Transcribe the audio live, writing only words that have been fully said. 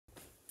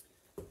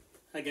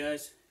Hi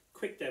guys,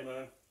 quick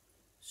demo,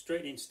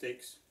 straightening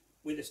sticks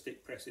with a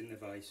stick press in the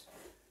vise.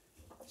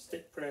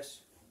 Stick press,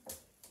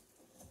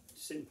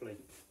 simply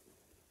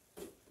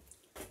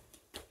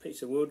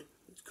piece of wood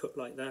that's cut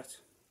like that,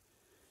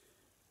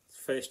 it's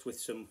faced with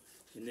some,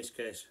 in this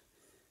case,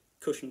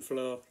 cushion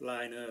floor,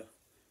 liner,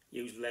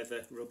 use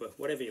leather, rubber,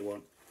 whatever you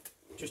want,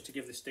 just to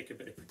give the stick a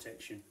bit of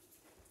protection.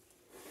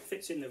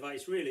 Fits in the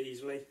vise really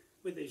easily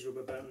with these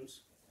rubber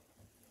bands.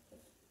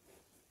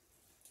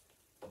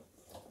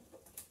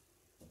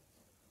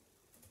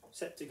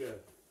 Set to go.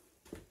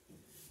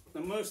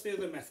 Now most of the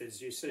other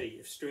methods you see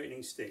of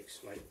straightening sticks,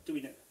 like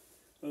doing it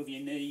over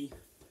your knee,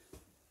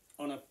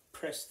 on a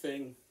press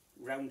thing,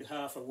 round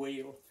half a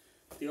wheel,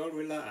 they all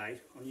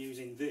rely on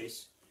using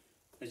this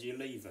as your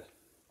lever,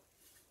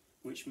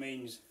 which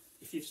means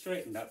if you've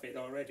straightened that bit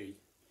already,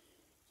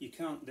 you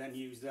can't then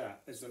use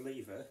that as the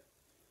lever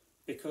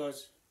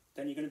because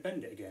then you're going to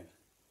bend it again.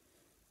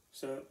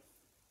 So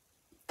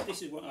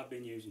this is what I've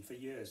been using for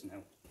years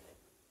now.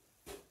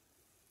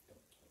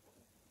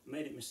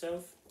 Made it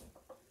myself,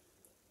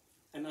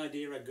 an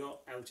idea I got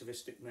out of a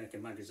stick maker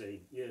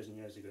magazine years and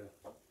years ago.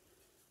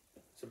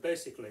 So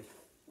basically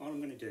all I'm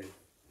going to do,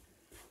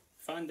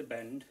 find the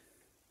bend,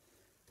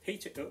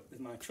 heat it up with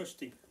my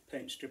trusty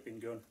paint stripping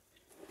gun,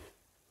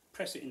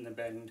 press it in the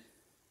bend,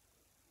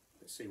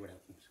 let's see what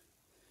happens.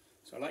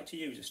 So I like to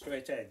use a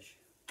straight edge.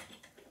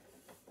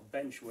 A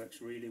bench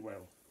works really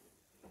well.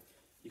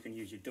 You can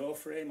use your door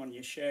frame on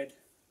your shed,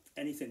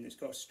 anything that's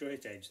got a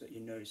straight edge that you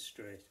know is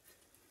straight.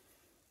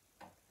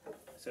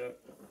 So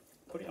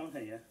put it on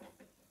here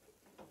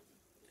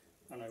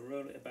and I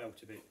roll it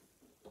about a bit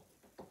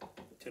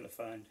till I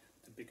find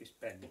the biggest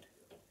bend.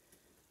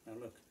 Now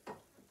look,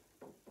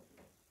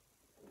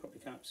 probably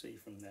can't see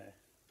from there,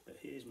 but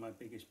here's my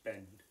biggest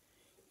bend.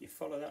 You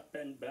follow that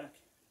bend back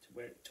to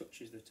where it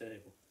touches the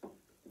table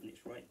and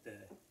it's right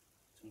there. So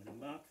I'm going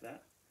to mark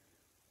that.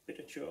 Bit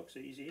of chalk's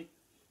easy.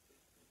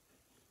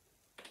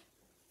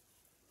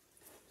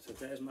 So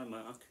there's my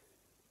mark.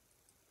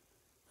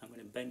 I'm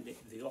going to bend it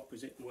the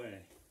opposite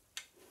way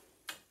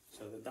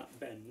so that that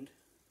bend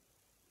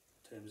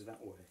turns that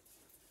way.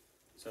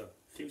 So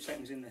a few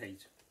seconds in the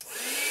heat.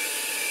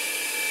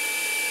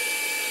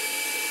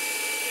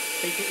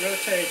 Keep it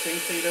rotating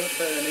so you don't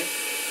burn it.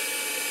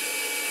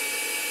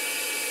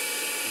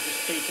 And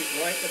just keep it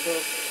right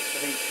above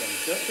the heat gun.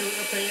 Don't do it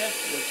up here,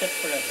 it will take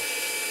forever.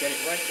 Get it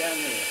right down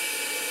here.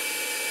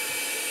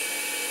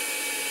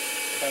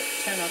 About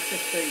 10 or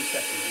 15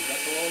 seconds, is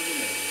that all you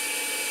need?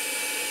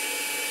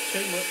 Too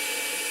much,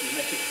 you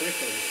make it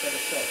brittle instead of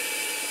soft.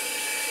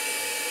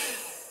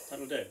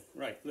 That'll do.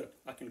 Right, look,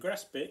 I can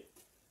grasp it,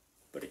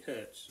 but it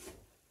hurts.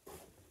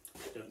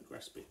 Don't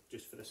grasp it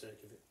just for the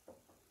sake of it.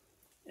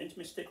 Into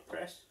my stick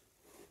press,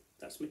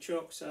 that's my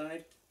chalk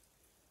side.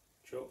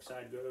 Chalk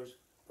side goes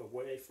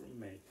away from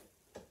me.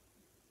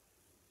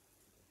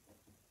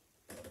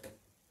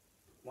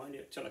 Wind it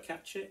up till I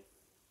catch it,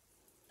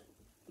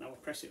 and I will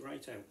press it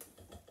right out.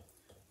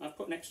 I've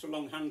put an extra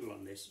long handle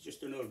on this,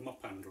 just an old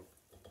mop handle.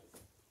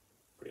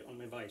 Put it on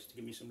my vise to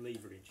give me some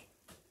leverage.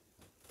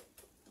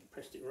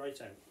 Pressed it right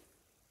out.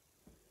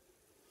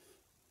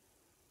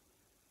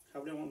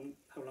 How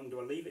long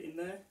do I leave it in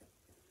there?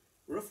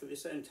 Roughly the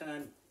same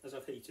time as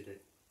I've heated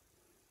it.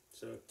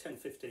 So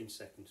 10-15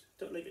 seconds.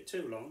 Don't leave it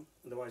too long,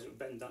 otherwise it will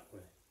bend that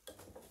way.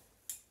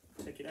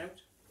 Take it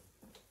out.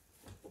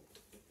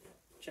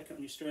 Check it on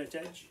your straight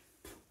edge.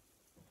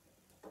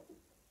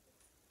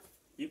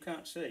 You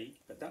can't see,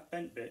 but that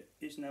bent bit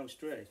is now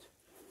straight.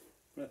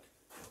 Look.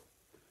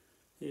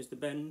 Here's the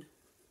bend.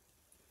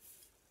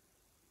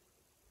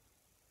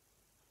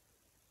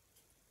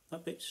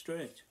 That bit's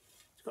straight.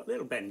 It's got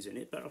little bends in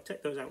it, but I'll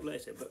take those out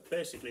later. But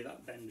basically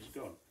that bend is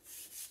gone.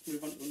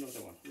 Move on to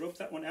another one. Rub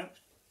that one out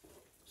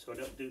so I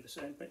don't do the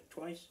same bit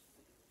twice.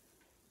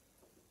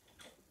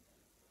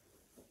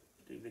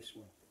 Do this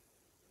one.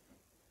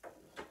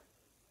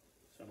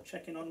 So I'm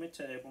checking on my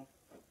table.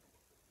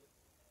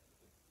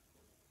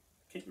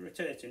 Keep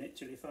rotating it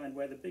till you find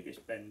where the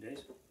biggest bend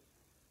is.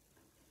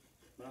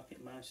 Mark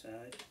it my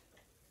side.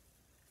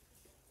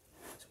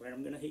 That's where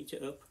I'm going to heat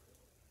it up.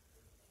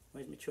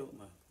 Where's my chalk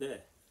mark?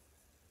 There.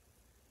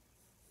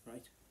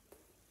 Right.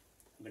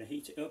 I'm going to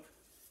heat it up,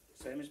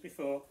 same as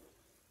before.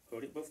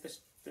 Hold it above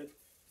the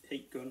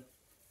heat gun.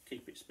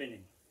 Keep it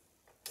spinning.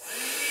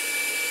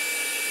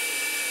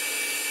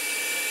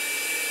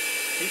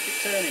 Keep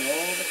it turning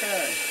all the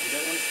time. You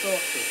don't want to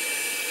scorch it.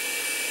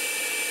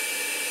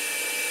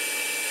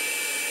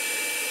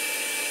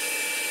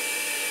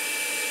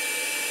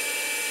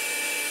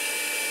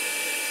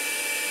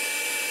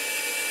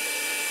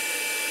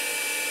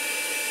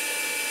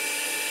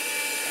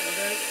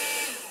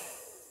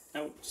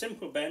 Now,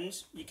 simple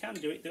bends, you can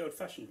do it the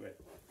old-fashioned way,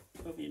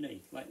 over your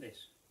knee, like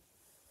this.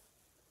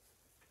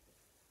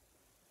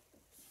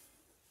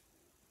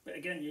 But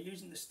again, you're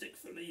using the stick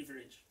for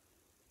leverage,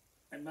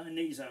 and my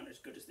knees aren't as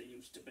good as they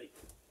used to be.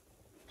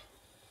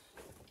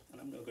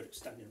 And I'm no good at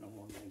standing on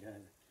one leg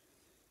either.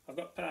 I've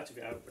got part of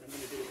it out, but I'm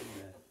going to do it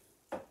in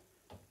there,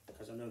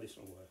 because I know this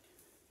will work.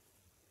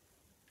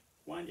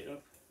 Wind it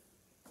up,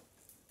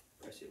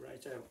 press it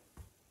right out.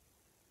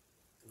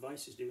 The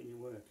vice is doing your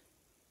work.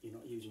 You're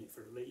not using it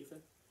for a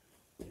lever,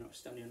 you're not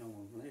standing on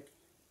one leg.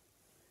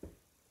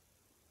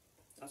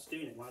 That's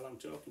doing it while I'm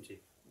talking to you.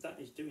 That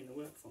is doing the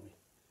work for me.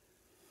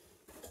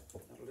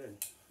 That'll do.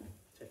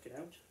 Take it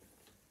out.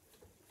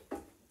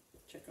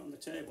 Check it on the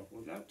table.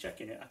 Without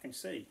checking it, I can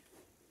see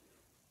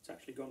it's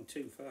actually gone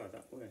too far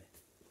that way.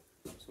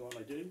 So all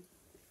I do,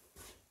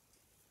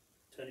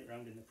 turn it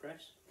round in the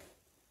press,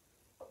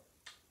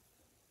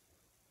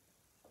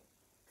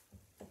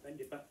 bend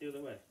it back the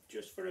other way,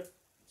 just for a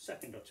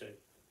second or two.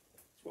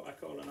 It's what I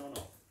call an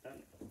on-off.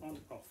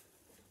 On-off.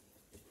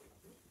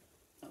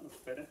 That looks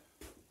better.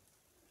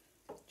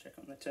 Check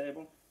on the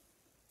table.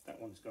 That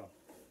one's gone.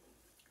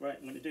 Right,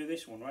 I'm going to do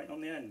this one right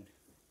on the end.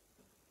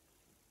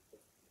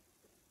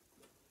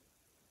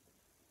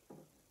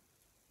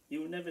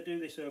 You will never do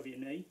this over your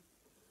knee.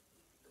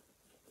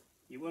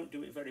 You won't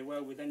do it very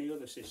well with any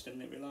other system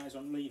that relies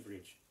on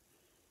leverage,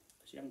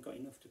 because you haven't got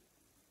enough to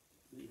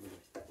lever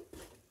with.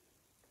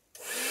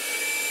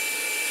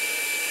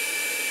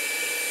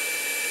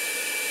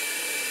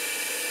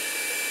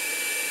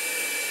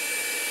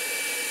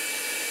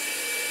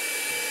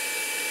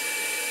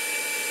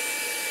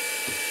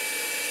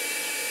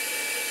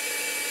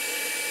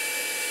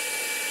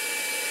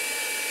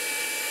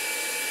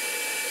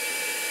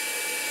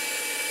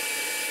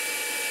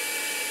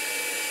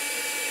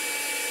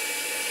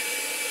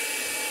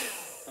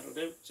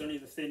 It's only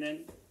the thin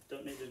end,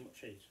 don't need as much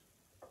heat.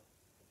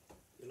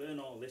 You learn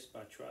all this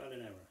by trial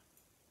and error.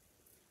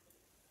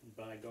 And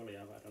by golly,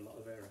 I've had a lot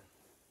of error.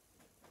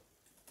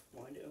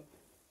 Wind it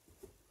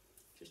up.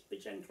 Just be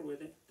gentle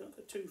with it. Don't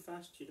go too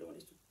fast, you don't want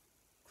it to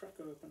crack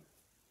open.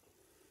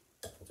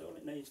 That's all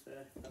it needs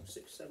there, about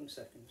 6-7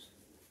 seconds.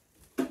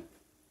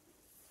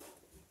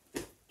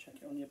 Check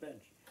it on your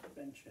bench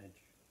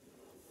edge.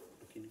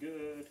 Looking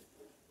good.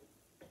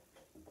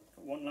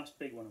 Got one last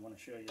big one I want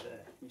to show you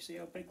there. Can you see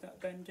how big that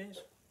bend is?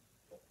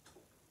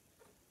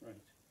 Right.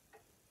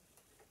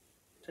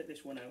 Take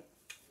this one out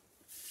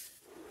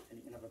and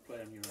you can have a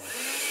play on your own.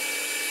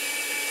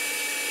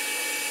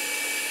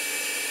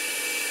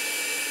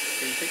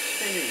 Keep it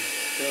steady.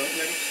 Don't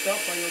let it stop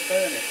or you'll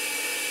burn it.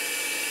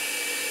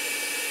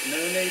 No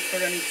need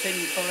for any tin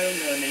foil,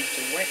 no need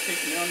to wet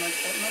it, none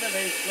of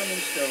these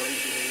plumbing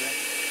stories you hear.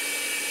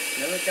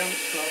 No damp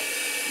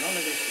cloths, none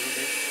of this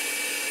rubbish.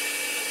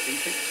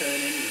 Keep it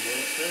turning, you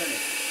won't burn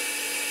it.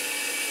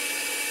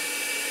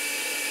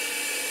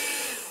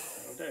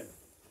 That'll do.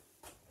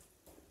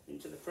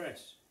 Into the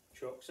press,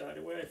 chalk side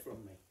away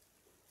from me.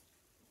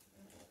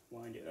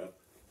 Wind it up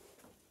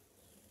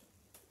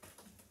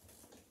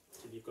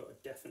till you've got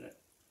a definite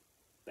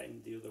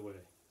bend the other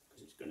way,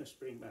 because it's going to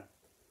spring back.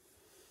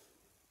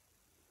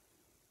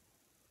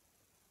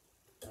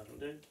 That'll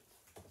do.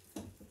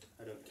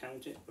 I don't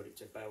count it, but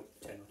it's about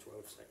 10 or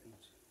 12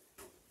 seconds.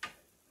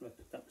 Look,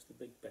 that was the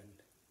big bend.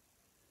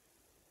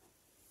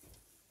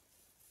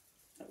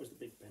 That was the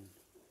big bend.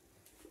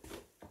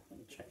 Let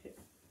me check it.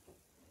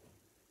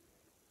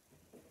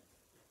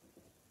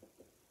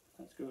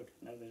 That's good.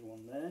 Now there's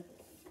one there.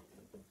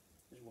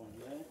 There's one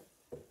there.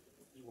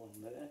 There's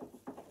one there.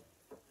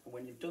 And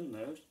when you've done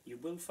those, you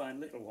will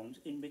find little ones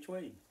in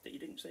between that you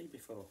didn't see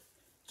before.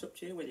 It's up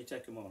to you whether you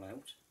take them all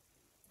out.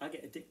 I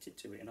get addicted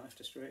to it and I have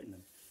to straighten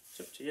them. It's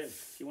up to you.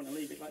 If you want to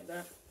leave it like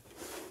that,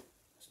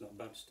 that's not a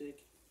bad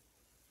stick.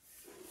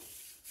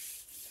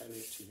 It's entirely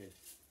up to you.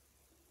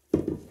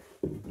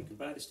 You can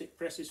buy the stick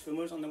presses from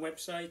us on the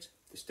website,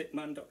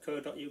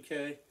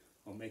 thestickman.co.uk,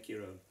 or make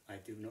your own. I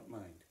do not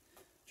mind.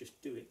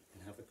 Just do it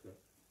and have a go.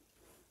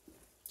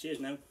 Cheers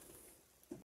now.